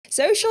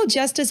Social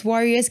justice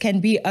warriors can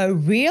be a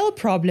real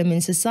problem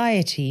in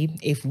society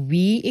if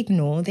we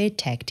ignore their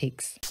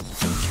tactics.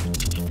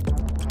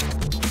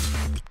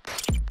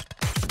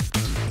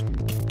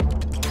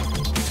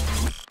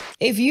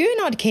 If you're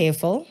not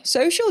careful,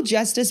 social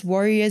justice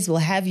warriors will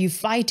have you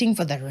fighting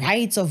for the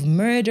rights of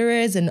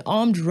murderers and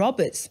armed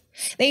robbers.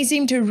 They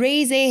seem to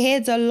raise their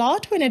heads a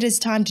lot when it is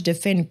time to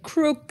defend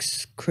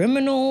crooks,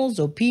 criminals,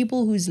 or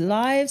people whose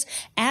lives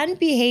and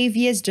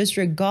behaviors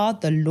disregard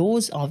the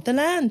laws of the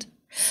land.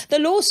 The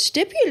law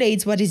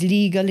stipulates what is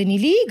legal and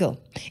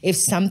illegal. If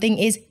something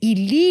is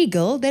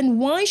illegal, then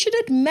why should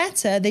it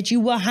matter that you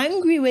were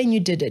hungry when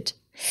you did it?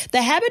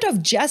 The habit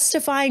of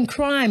justifying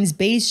crimes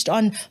based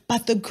on,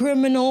 but the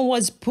criminal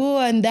was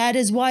poor and that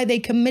is why they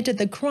committed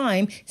the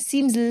crime,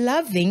 seems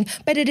loving,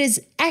 but it is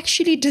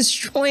actually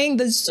destroying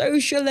the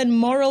social and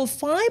moral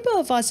fiber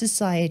of our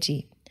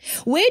society.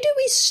 Where do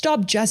we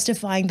stop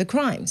justifying the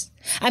crimes?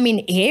 I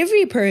mean,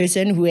 every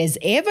person who has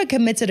ever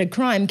committed a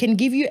crime can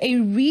give you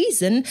a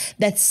reason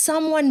that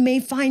someone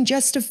may find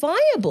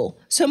justifiable.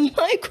 So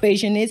my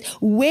question is,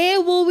 where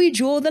will we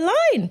draw the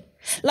line?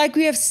 Like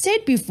we have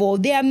said before,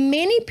 there are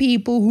many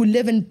people who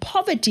live in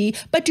poverty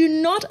but do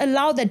not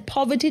allow that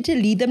poverty to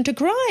lead them to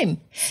crime.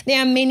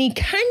 There are many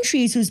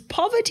countries whose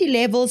poverty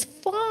levels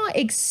far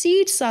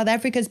exceed South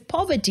Africa's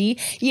poverty,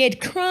 yet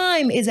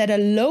crime is at a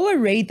lower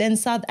rate than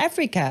South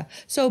Africa.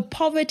 So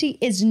poverty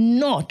is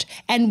not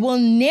and will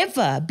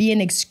never be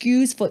an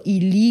excuse for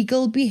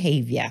illegal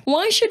behavior.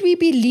 Why should we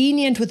be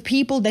lenient with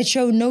people that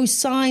show no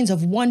signs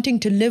of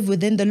wanting to live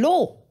within the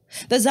law?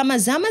 The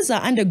Zamas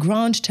are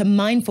underground to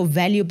mine for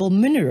valuable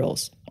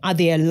minerals. Are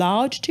they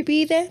allowed to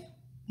be there?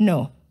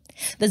 No.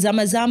 The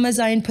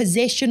Zamas are in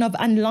possession of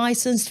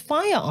unlicensed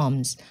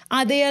firearms.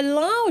 Are they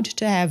allowed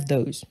to have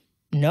those?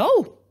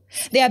 No.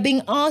 They are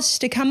being asked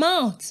to come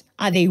out.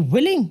 Are they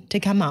willing to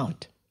come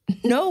out?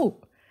 No.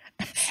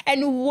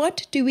 And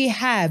what do we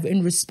have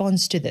in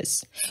response to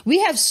this? We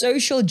have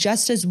social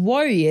justice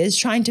warriors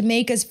trying to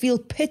make us feel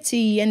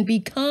pity and be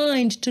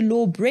kind to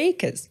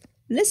lawbreakers.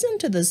 Listen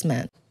to this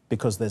man.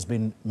 Because there's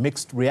been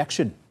mixed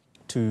reaction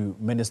to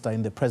Minister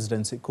in the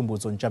Presidency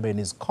Khumbudzo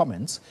Ntshabene's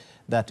comments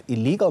that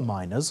illegal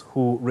miners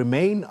who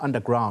remain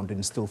underground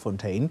in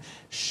Stilfontein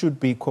should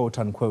be,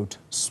 quote-unquote,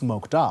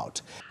 smoked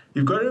out.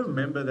 You've got to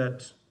remember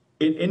that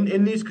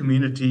in these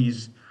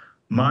communities,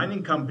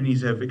 mining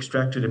companies have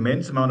extracted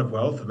immense amount of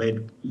wealth,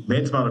 made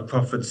immense amount of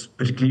profits,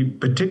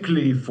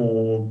 particularly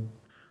for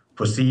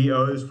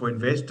CEOs, for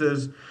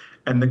investors,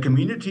 and the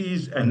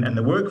communities and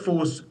the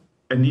workforce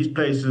in these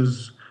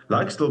places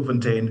like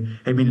Stilfontein,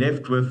 have been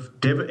left with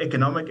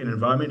economic and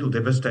environmental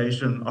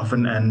devastation,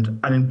 often, and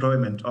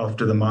unemployment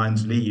after the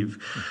mines leave.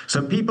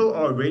 So people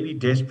are really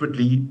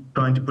desperately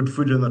trying to put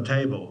food on the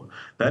table.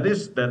 That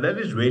is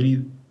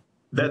really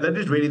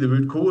the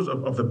root cause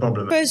of the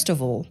problem. First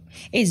of all,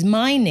 is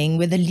mining,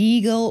 whether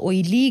legal or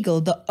illegal,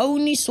 the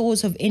only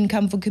source of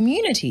income for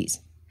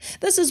communities?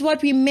 This is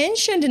what we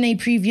mentioned in a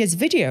previous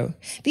video.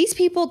 These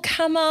people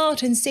come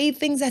out and say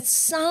things that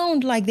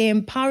sound like they're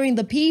empowering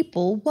the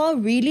people, while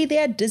really they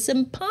are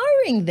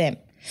disempowering them.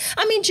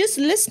 I mean, just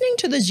listening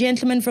to this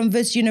gentleman from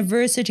Wits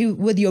University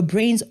with your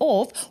brains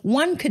off,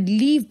 one could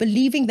leave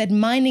believing that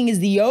mining is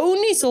the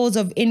only source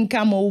of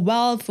income or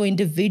wealth for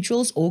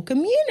individuals or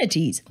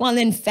communities. While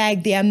in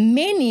fact, there are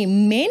many,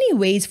 many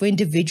ways for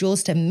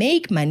individuals to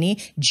make money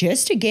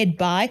just to get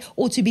by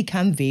or to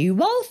become very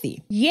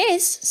wealthy.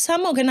 Yes,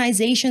 some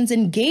organizations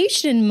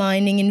engaged in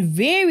mining in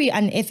very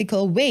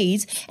unethical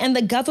ways, and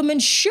the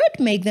government should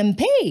make them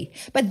pay.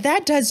 But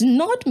that does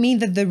not mean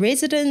that the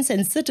residents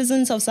and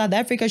citizens of South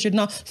Africa should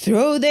not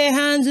throw their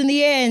hands in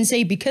the air and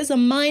say, because the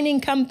mining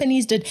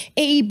companies did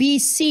A, B,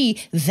 C,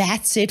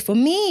 that's it for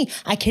me.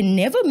 I can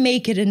never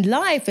make it in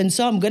life, and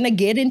so I'm going to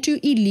get into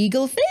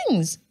illegal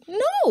things.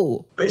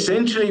 No.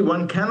 Essentially,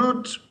 one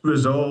cannot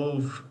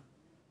resolve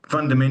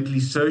fundamentally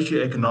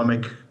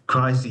socio-economic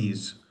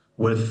crises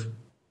with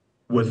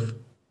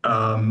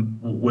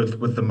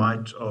the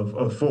might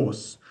of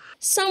force.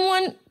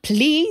 Someone,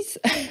 please,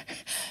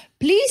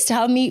 please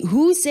tell me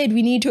who said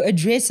we need to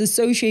address the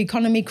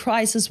socio-economic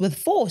crisis with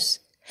force.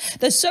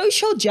 The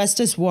social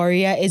justice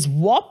warrior is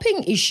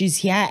whopping issues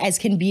here, as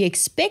can be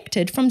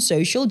expected from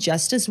social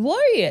justice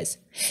warriors.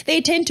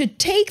 They tend to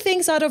take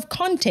things out of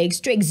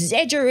context to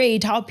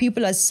exaggerate how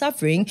people are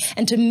suffering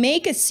and to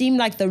make it seem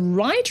like the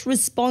right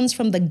response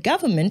from the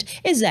government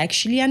is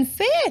actually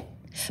unfair.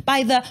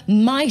 By the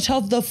might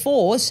of the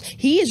force,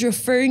 he is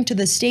referring to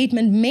the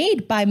statement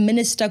made by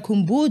Minister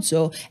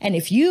Khumbudzo, and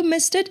if you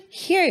missed it,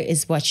 here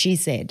is what she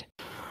said.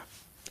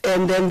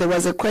 And then there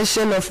was a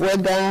question of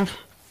whether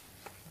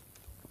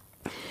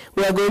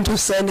we are going to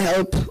send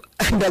help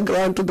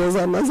underground to those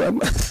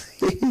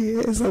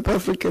Zamas, South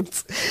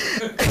Africans.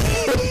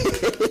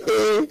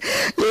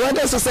 You want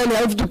us to send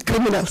help to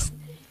criminals?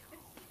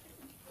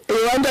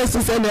 You want us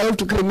to send help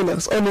to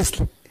criminals,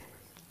 honestly?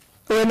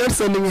 We're not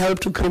sending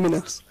help to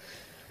criminals.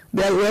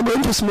 We're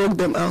going to smoke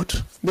them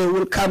out. They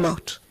will come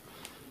out.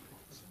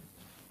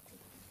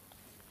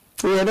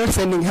 We are not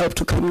sending help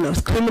to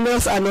criminals.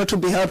 Criminals are not to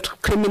be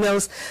helped.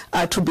 Criminals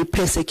are to be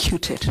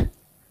persecuted.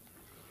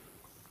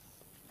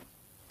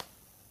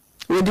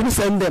 We didn't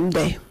send them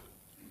there.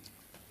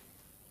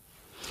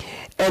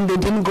 And they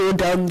didn't go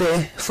down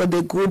there for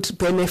the good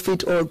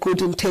benefit or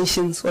good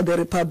intentions of the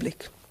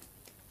Republic.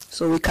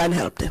 So we can't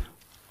help them.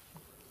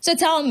 So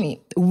tell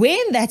me,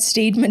 where in that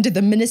statement did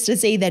the minister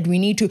say that we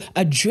need to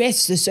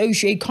address the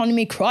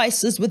socio-economic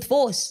crisis with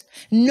force?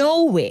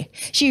 Nowhere.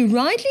 She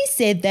rightly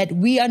said that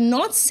we are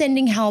not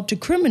sending help to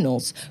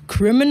criminals.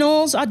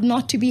 Criminals are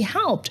not to be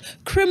helped.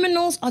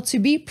 Criminals are to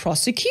be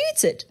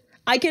prosecuted.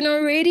 I can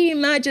already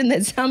imagine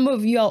that some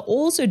of you are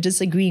also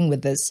disagreeing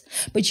with this,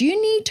 but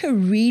you need to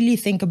really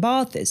think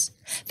about this.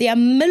 There are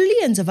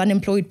millions of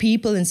unemployed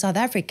people in South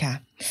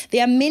Africa.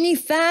 There are many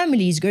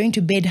families going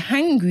to bed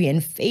hungry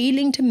and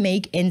failing to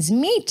make ends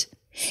meet.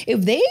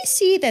 If they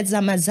see that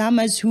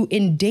Zamas who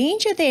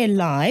endanger their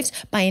lives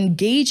by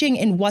engaging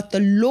in what the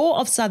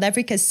law of South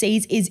Africa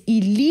says is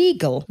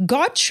illegal,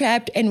 got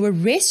trapped and were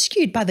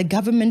rescued by the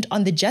government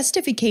on the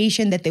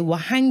justification that they were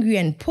hungry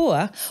and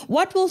poor,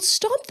 what will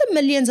stop the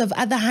millions of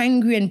other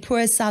hungry and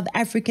poor South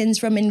Africans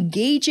from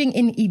engaging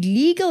in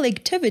illegal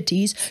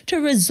activities to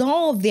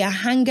resolve their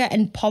hunger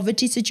and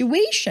poverty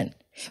situation?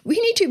 We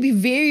need to be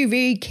very,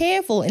 very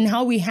careful in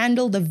how we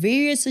handle the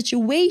various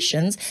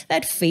situations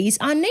that face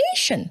our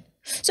nation.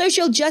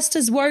 Social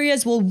justice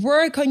warriors will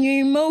work on your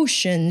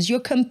emotions,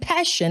 your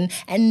compassion,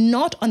 and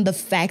not on the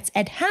facts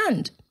at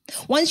hand.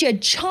 Once you're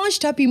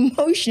charged up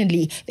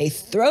emotionally, they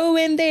throw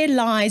in their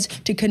lies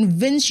to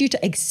convince you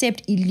to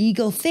accept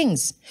illegal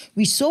things.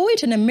 We saw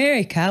it in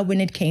America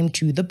when it came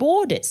to the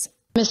borders.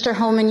 Mr.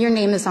 Holman, your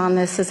name is on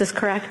this. Is this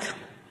correct?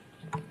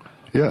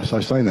 Yes, I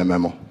signed that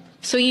memo.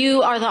 So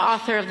you are the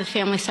author of the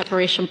family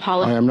separation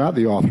policy? I am not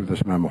the author of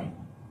this memo.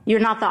 You're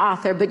not the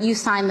author, but you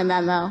signed the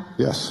memo.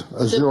 Yes,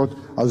 a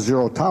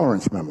zero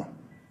tolerance memo.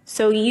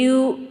 So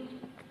you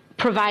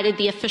provided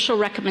the official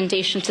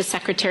recommendation to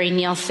Secretary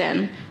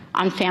Nielsen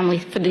on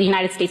for the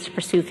United States to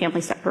pursue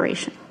family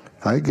separation.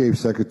 I gave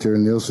Secretary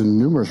Nielsen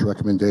numerous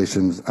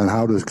recommendations on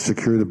how to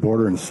secure the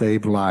border and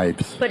save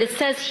lives. But it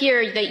says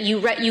here that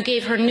you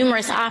gave her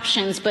numerous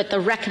options, but the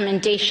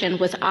recommendation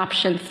was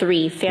option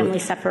 3, family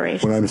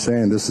separation. What I'm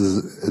saying, this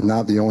is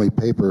not the only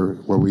paper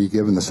where we've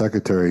given the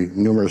Secretary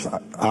numerous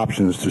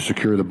options to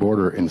secure the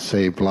border and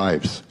save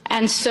lives.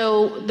 And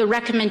so the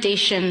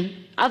recommendation,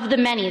 of the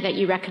many that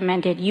you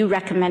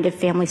recommended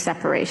family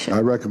separation. I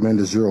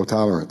recommended zero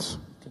tolerance.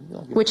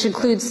 Which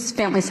includes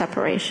family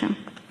separation.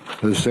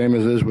 The same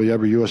as is with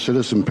every U.S.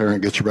 citizen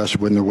parent gets arrested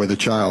when they're with a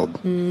child.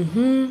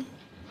 You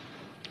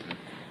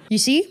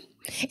see,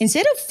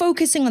 instead of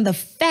focusing on the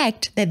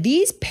fact that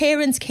these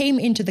parents came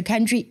into the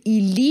country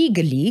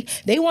illegally,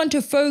 they want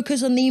to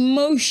focus on the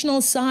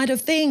emotional side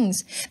of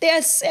things. They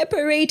are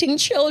separating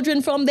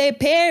children from their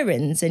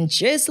parents, and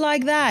just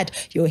like that,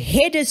 your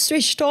head is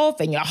switched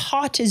off and your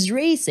heart is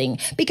racing,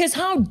 because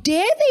how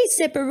dare they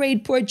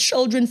separate poor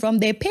children from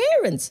their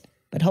parents?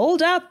 But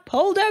hold up,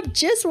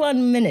 just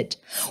 1 minute.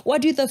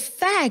 What do the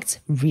facts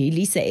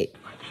really say?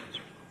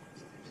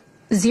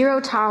 Zero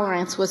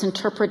tolerance was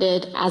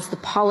interpreted as the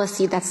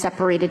policy that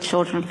separated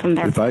children from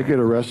their If I get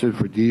arrested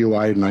for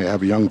DUI and I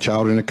have a young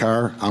child in the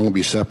car, I'm going to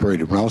be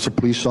separated. When I was a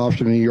police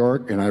officer in New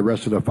York and I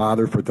arrested a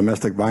father for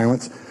domestic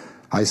violence,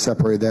 I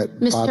separated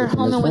that father from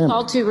his family. Mr. Holman, with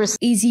all due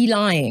respect. Is he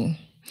lying?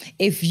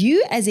 If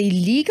you as a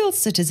legal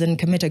citizen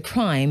commit a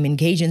crime,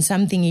 engage in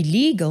something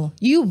illegal,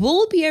 you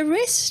will be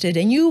arrested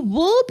and you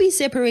will be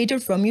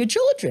separated from your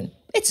children.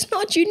 It's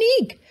not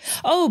unique.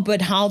 Oh,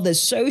 but how the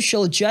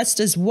social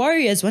justice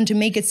warriors want to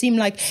make it seem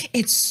like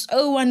it's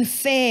so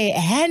unfair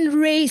and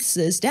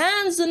racist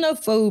and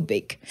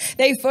xenophobic.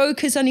 They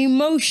focus on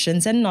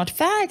emotions and not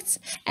facts.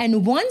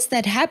 And once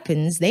that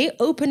happens, they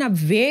open up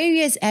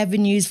various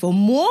avenues for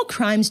more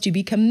crimes to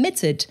be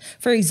committed.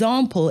 For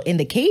example, in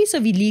the case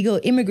of illegal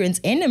immigrants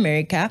in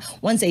America,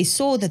 once they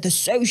saw that the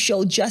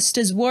social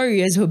justice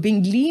warriors were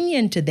being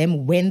lenient to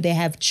them when they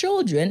have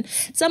children,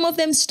 some of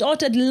them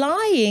started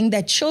lying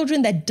that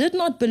children that did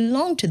not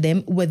belong to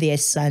them were their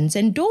sons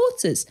and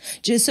daughters,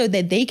 just so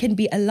that they can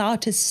be allowed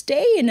to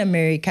stay in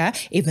America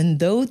even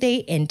though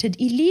they entered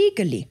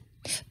illegally.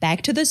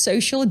 Back to the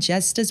social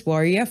justice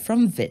warrior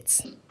from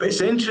Wits.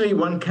 Essentially,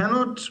 one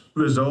cannot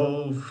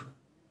resolve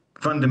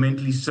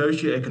fundamentally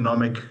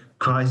socio-economic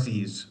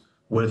crises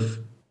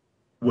with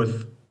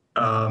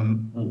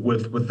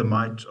the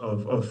might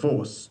of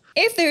force.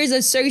 If there is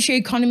a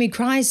socio-economic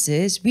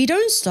crisis, we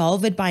don't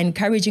solve it by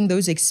encouraging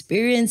those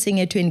experiencing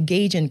it to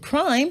engage in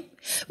crime.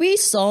 We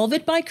solve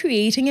it by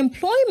creating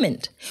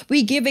employment.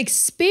 We give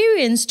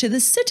experience to the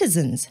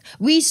citizens.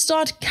 We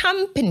start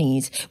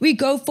companies. We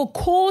go for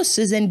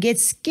courses and get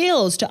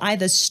skills to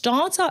either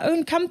start our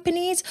own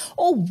companies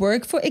or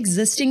work for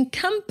existing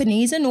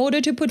companies in order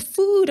to put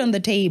food on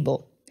the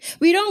table.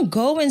 We don't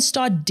go and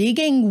start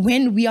digging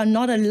when we are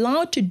not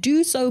allowed to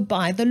do so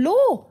by the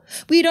law.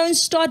 We don't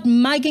start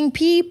mugging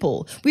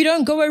people. We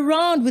don't go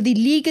around with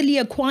illegally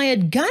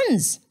acquired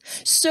guns.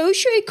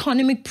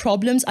 Socio-economic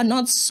problems are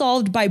not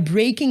solved by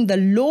breaking the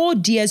law,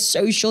 dear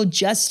social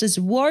justice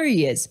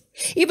warriors.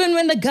 Even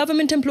when the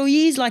government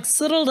employees like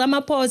Cyril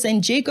Ramaphosa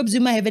and Jacob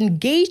Zuma have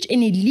engaged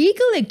in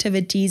illegal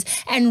activities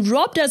and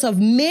robbed us of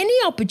many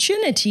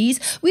opportunities,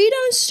 we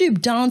don't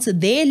stoop down to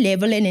their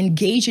level and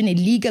engage in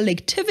illegal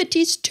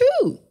activities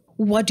too.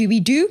 What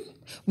do?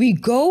 We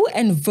go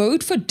and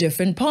vote for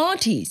different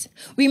parties.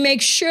 We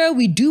make sure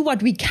we do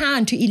what we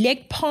can to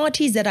elect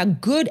parties that are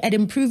good at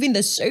improving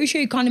the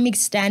socio-economic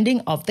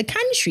standing of the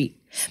country.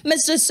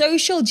 Mr.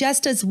 Social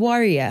Justice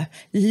Warrior,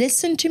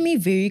 listen to me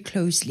very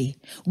closely.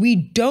 We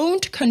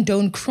don't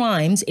condone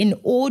crimes in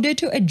order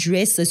to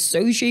address the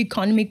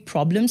socio-economic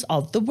problems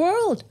of the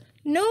world.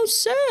 No,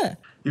 sir.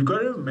 You've got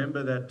to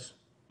remember that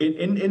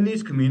in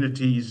these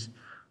communities,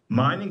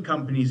 mining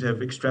companies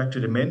have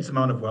extracted immense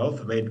amount of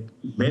wealth, made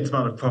immense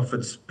amount of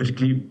profits,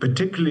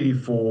 particularly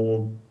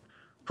for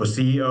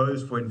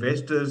CEOs, for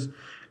investors,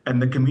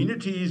 and the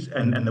communities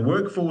and the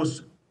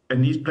workforce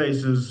in these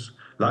places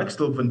like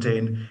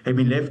Stilfontein have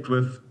been left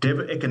with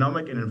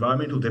economic and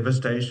environmental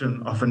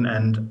devastation often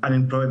and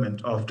unemployment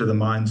after the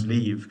mines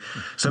leave.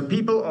 So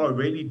people are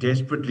really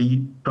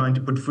desperately trying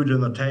to put food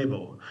on the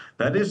table.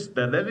 That is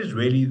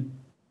really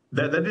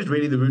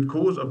the root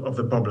cause of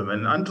the problem.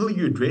 And until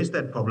you address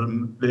that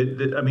problem,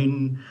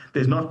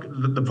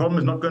 the problem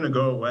is not going to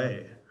go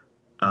away.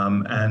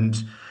 And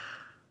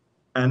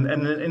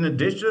in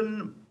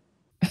addition...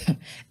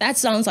 That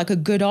sounds like a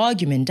good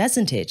argument,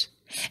 doesn't it?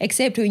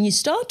 Except when you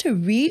start to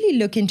really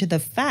look into the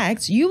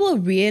facts, you will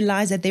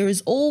realize that there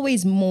is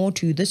always more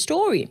to the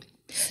story.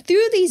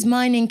 Through these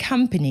mining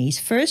companies,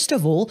 first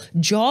of all,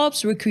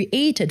 jobs were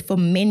created for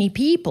many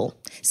people.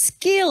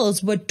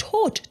 Skills were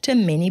taught to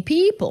many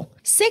people.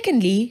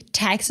 Secondly,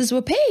 taxes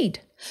were paid.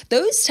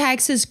 Those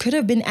taxes could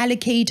have been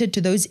allocated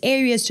to those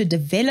areas to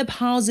develop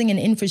housing and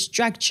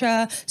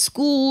infrastructure,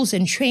 schools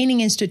and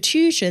training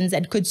institutions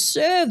that could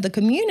serve the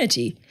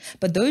community.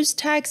 But those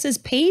taxes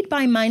paid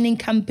by mining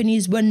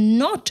companies were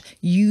not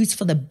used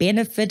for the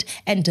benefit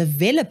and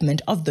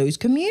development of those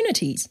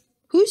communities.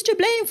 Who's to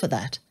blame for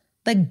that?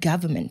 The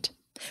government.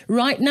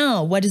 Right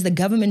now, what is the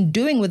government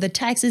doing with the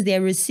taxes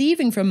they're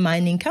receiving from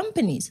mining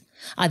companies?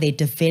 Are they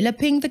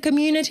developing the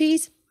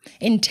communities?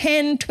 In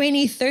 10,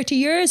 20, 30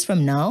 years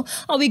from now,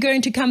 are we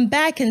going to come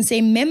back and say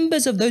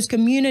members of those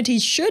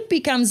communities should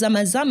become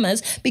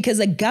Zamas because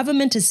the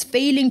government is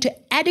failing to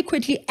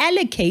adequately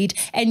allocate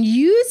and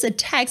use the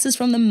taxes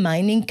from the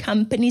mining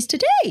companies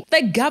today?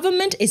 The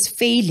government is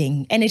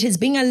failing, and it is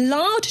being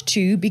allowed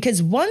to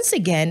because once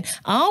again,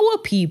 our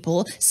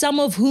people, some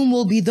of whom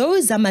will be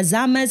those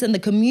Zamas and the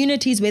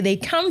communities where they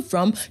come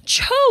from,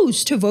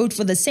 chose to vote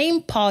for the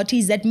same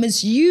parties that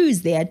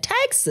misuse their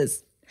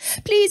taxes.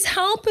 Please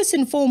help us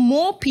inform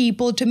more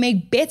people to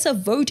make better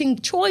voting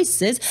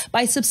choices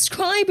by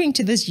subscribing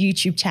to this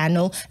YouTube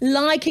channel,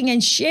 liking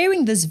and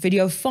sharing this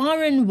video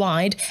far and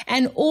wide,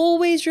 and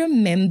always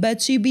remember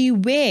to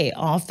beware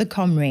of the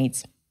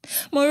comrades.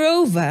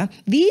 Moreover,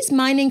 these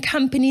mining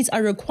companies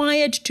are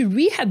required to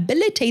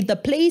rehabilitate the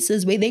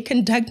places where they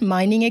conduct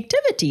mining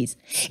activities.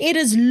 It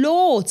is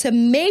law to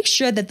make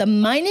sure that the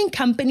mining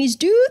companies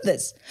do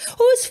this.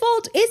 Whose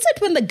fault is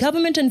it when the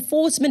government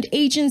enforcement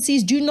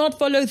agencies do not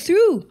follow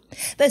through?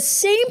 The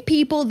same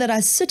people that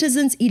our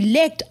citizens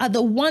elect are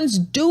the ones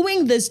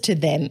doing this to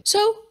them.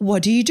 So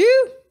what do?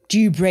 Do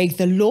you break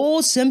the law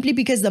simply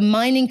because the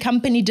mining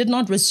company did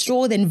not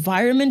restore the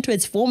environment to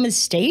its former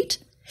state?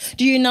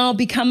 Do you now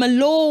become a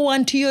law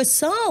unto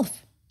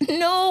yourself?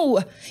 No,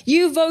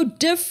 you vote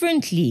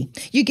differently.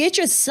 You get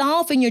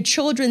yourself and your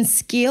children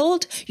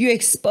skilled. You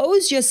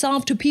expose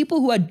yourself to people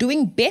who are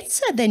doing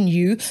better than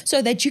you so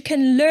that you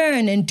can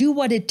learn and do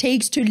what it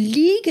takes to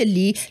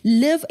legally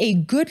live a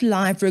good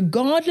life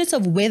regardless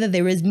of whether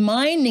there is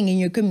mining in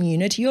your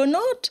community or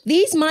not.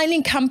 These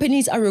mining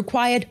companies are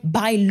required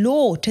by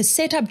law to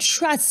set up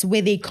trusts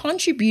where they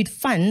contribute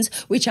funds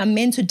which are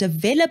meant to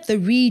develop the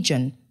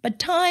region. But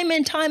time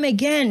and time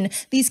again,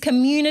 these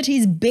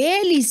communities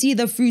barely see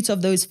the fruits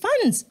of those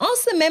funds.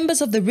 Ask the members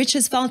of the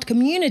Richtersveld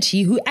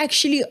community who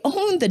actually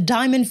own the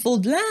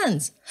diamond-filled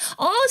lands.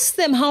 Ask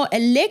them how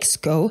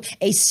Alexco,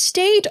 a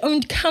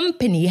state-owned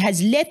company,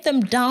 has let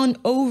them down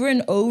over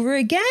and over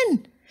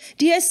again.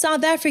 Dear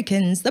South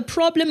Africans, the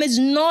problem is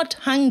not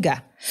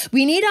hunger.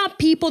 We need our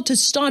people to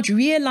start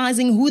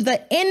realizing who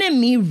the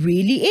enemy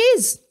really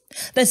is.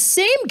 The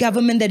same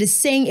government that is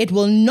saying it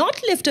will not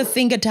lift a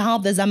finger to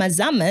help the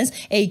Zamas,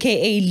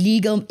 aka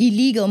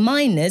illegal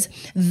miners,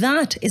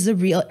 that is a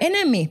real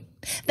enemy.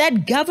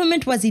 That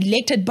government was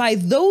elected by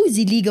those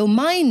illegal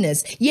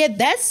miners, yet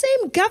that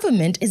same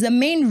government is the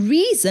main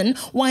reason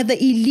why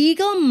the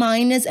illegal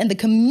miners and the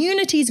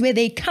communities where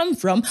they come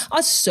from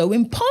are so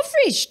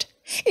impoverished.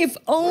 If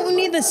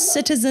only the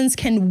citizens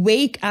can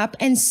wake up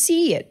and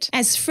see it.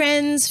 As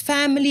friends,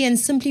 family, and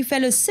simply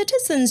fellow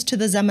citizens to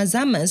the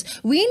Zamas,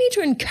 we need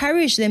to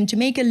encourage them to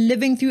make a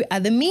living through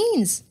other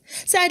means.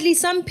 Sadly,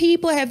 some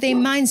people have their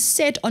minds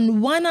set on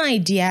one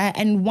idea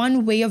and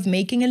one way of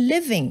making a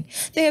living.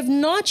 They have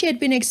not yet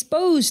been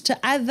exposed to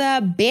other,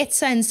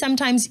 better, and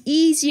sometimes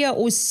easier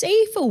or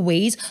safer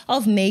ways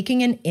of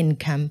making an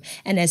income.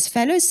 And as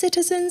fellow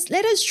citizens,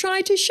 let us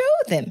try to show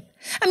them.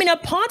 I mean,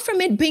 apart from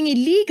it being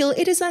illegal,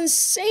 it is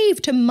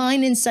unsafe to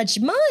mine in such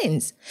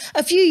mines.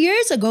 A few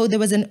years ago, there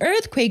was an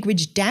earthquake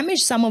which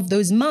damaged some of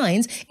those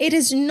mines. It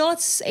is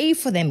not safe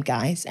for them,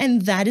 guys,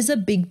 and that is a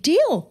big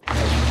deal.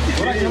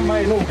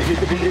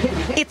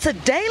 It's a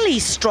daily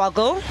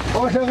struggle.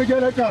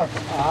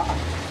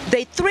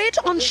 They tread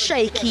on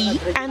shaky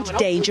and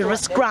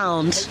dangerous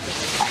ground.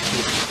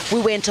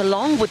 We went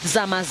along with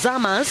Zamas,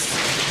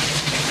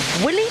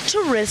 willing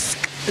to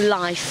risk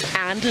life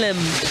and limb.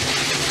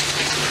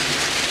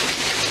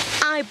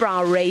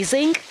 Eyebrow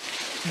raising,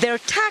 their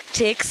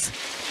tactics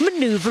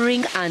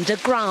maneuvering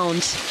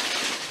underground.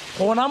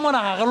 Over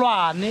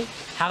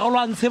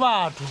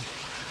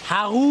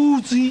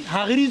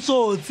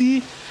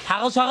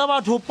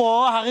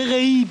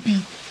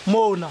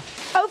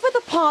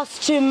the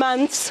past 2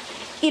 months,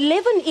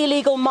 11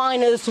 illegal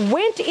miners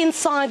went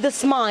inside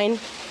this mine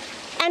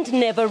and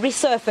never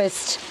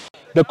resurfaced.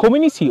 The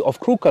community of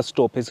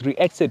Krugersdorp has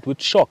reacted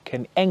with shock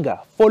and anger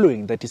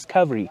following the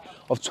discovery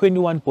of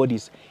 21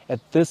 bodies at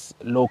this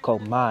local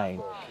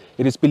mine.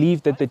 It is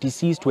believed that the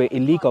deceased were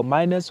illegal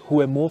miners who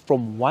were moved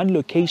from one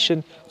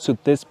location to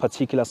this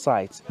particular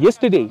site.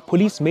 Yesterday,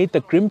 police made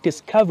the grim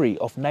discovery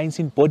of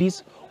 19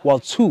 bodies, while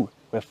 2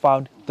 were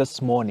found this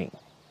morning.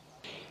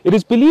 It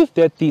is believed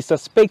that the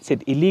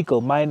suspected illegal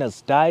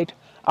miners died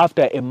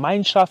after a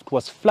mine shaft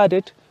was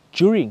flooded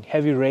during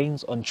heavy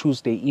rains on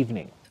Tuesday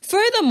evening.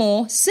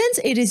 Furthermore, since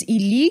it is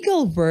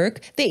illegal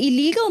work, the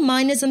illegal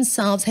miners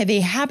themselves have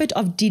a habit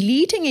of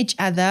deleting each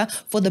other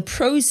for the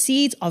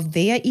proceeds of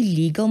their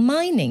illegal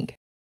mining.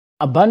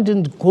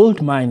 Abandoned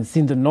gold mines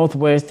in the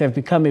northwest have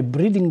become a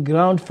breeding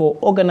ground for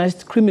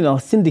organized criminal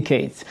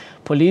syndicates.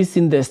 Police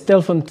in the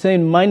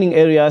Stilfontein mining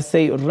area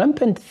say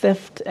rampant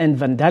theft and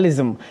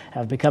vandalism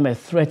have become a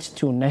threat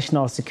to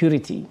national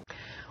security.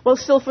 Well,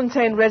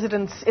 Stilfontein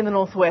residents in the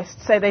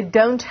northwest say they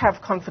don't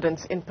have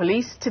confidence in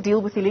police to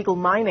deal with illegal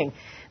mining.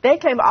 They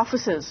claim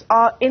officers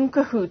are in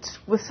cahoots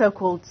with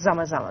so-called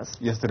Zamas.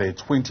 Yesterday,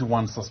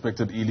 21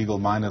 suspected illegal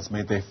miners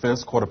made their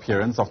first court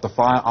appearance after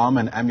firearm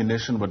and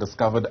ammunition were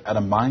discovered at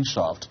a mine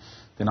shaft.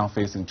 They're now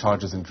facing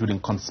charges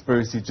including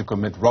conspiracy to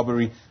commit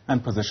robbery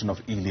and possession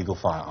of illegal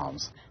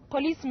firearms.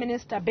 Police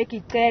Minister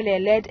Becky Cele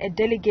led a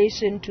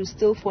delegation to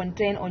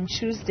Stilfontein on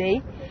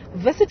Tuesday,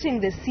 visiting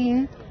the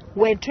scene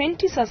where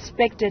 20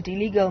 suspected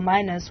illegal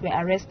miners were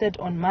arrested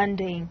on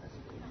Monday.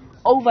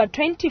 Over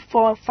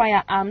 24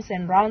 firearms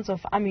and rounds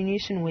of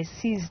ammunition were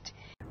seized.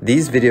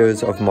 These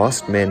videos of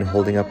masked men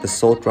holding up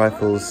assault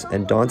rifles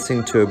and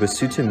dancing to a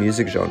Basotho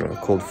music genre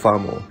called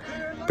Famo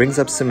brings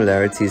up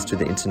similarities to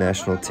the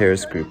international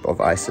terrorist group of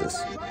ISIS.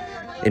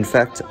 In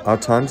fact, our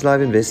Times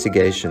Live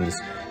investigations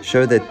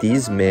show that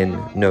these men,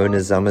 known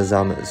as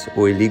Zamas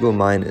or illegal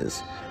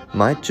miners,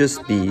 might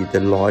just be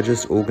the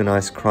largest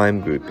organized crime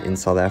group in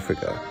South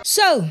Africa.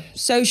 So,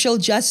 social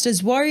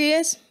justice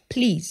warriors,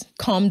 please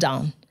calm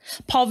down.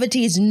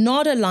 Poverty is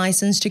not a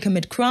license to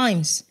commit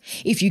crimes.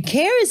 If you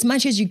care as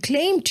much as you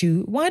claim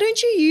to, why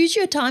don't you use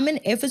your time and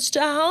efforts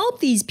to help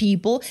these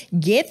people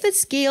get the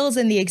skills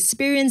and the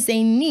experience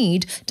they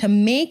need to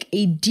make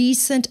a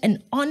decent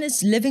and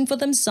honest living for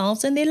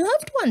themselves and their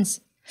loved ones?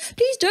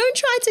 Please don't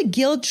try to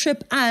guilt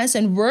trip us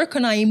and work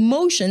on our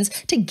emotions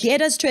to get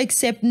us to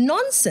accept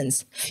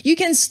nonsense. You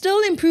can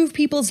still improve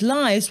people's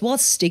lives while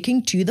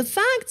sticking to the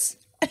facts.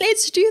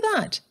 Let's do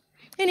that.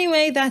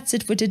 Anyway, that's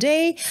it for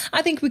today.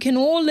 I think we can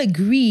all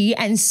agree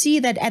and see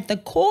that at the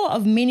core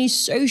of many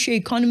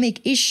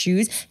socio-economic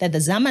issues that the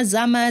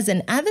Zamas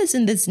and others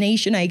in this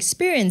nation are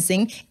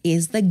experiencing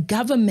is the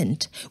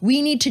government.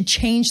 We need to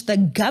change the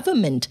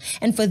government.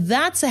 And for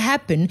that to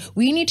happen,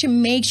 we need to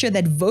make sure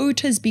that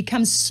voters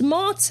become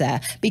smarter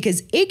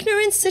because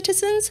ignorant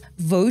citizens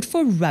vote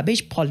for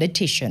rubbish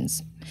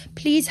politicians.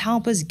 Please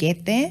help us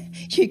get there.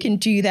 You can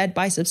do that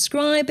by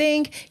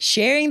subscribing,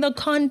 sharing the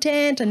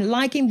content and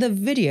liking the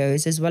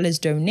videos, as well as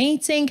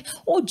donating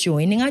or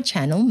joining our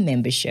channel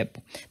membership.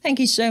 Thank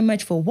you so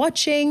much for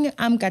watching.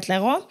 I'm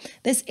Katlego.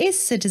 This is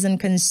Citizen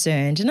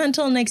Concerned. And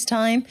until next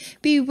time,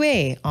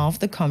 beware of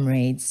the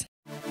comrades.